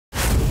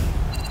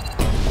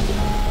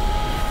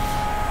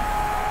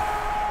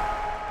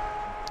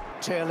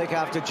Terlick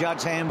after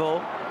Judd's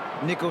handball.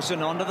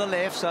 Nicholson onto the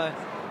left, so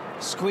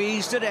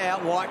squeezed it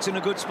out. White's in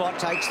a good spot,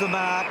 takes the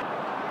mark.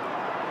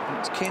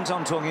 It's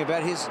Kenton talking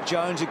about his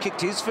Jones, who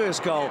kicked his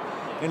first goal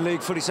in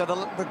league footy. So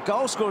the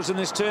goal scorers in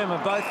this term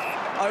have both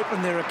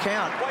opened their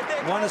account.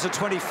 One is a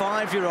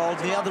 25-year-old,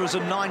 the other is a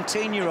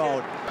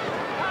 19-year-old.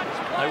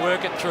 They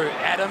work it through.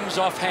 Adams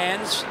off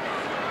hands.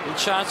 Good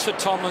chance for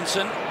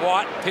Tomlinson.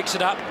 White picks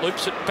it up,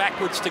 loops it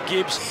backwards to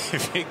Gibbs.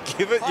 If you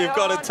give it, you've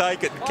got to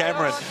take it.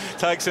 Cameron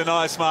takes a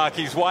nice mark.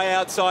 He's way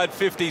outside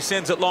 50,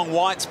 sends it long.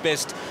 White's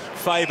best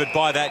favoured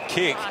by that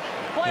kick.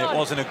 It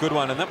wasn't a good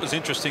one, and that was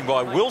interesting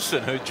by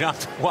Wilson, who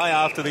jumped way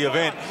after the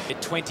event.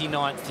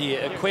 29th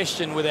year. A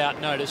question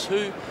without notice.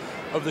 Who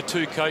of the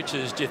two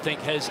coaches do you think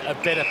has a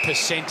better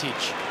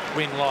percentage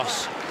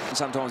win-loss?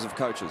 Sometimes of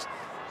coaches.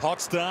 Hot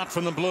start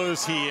from the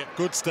Blues here.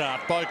 Good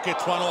start. Boat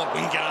gets one all.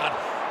 Wingard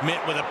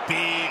met with a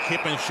big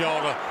hip and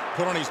shoulder.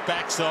 Put on his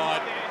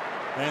backside.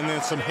 And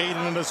there's some heat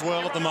in it as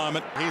well at the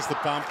moment. Here's the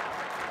pump.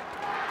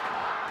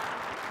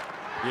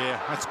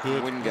 Yeah, that's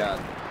good. Wingard.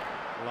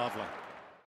 Lovely.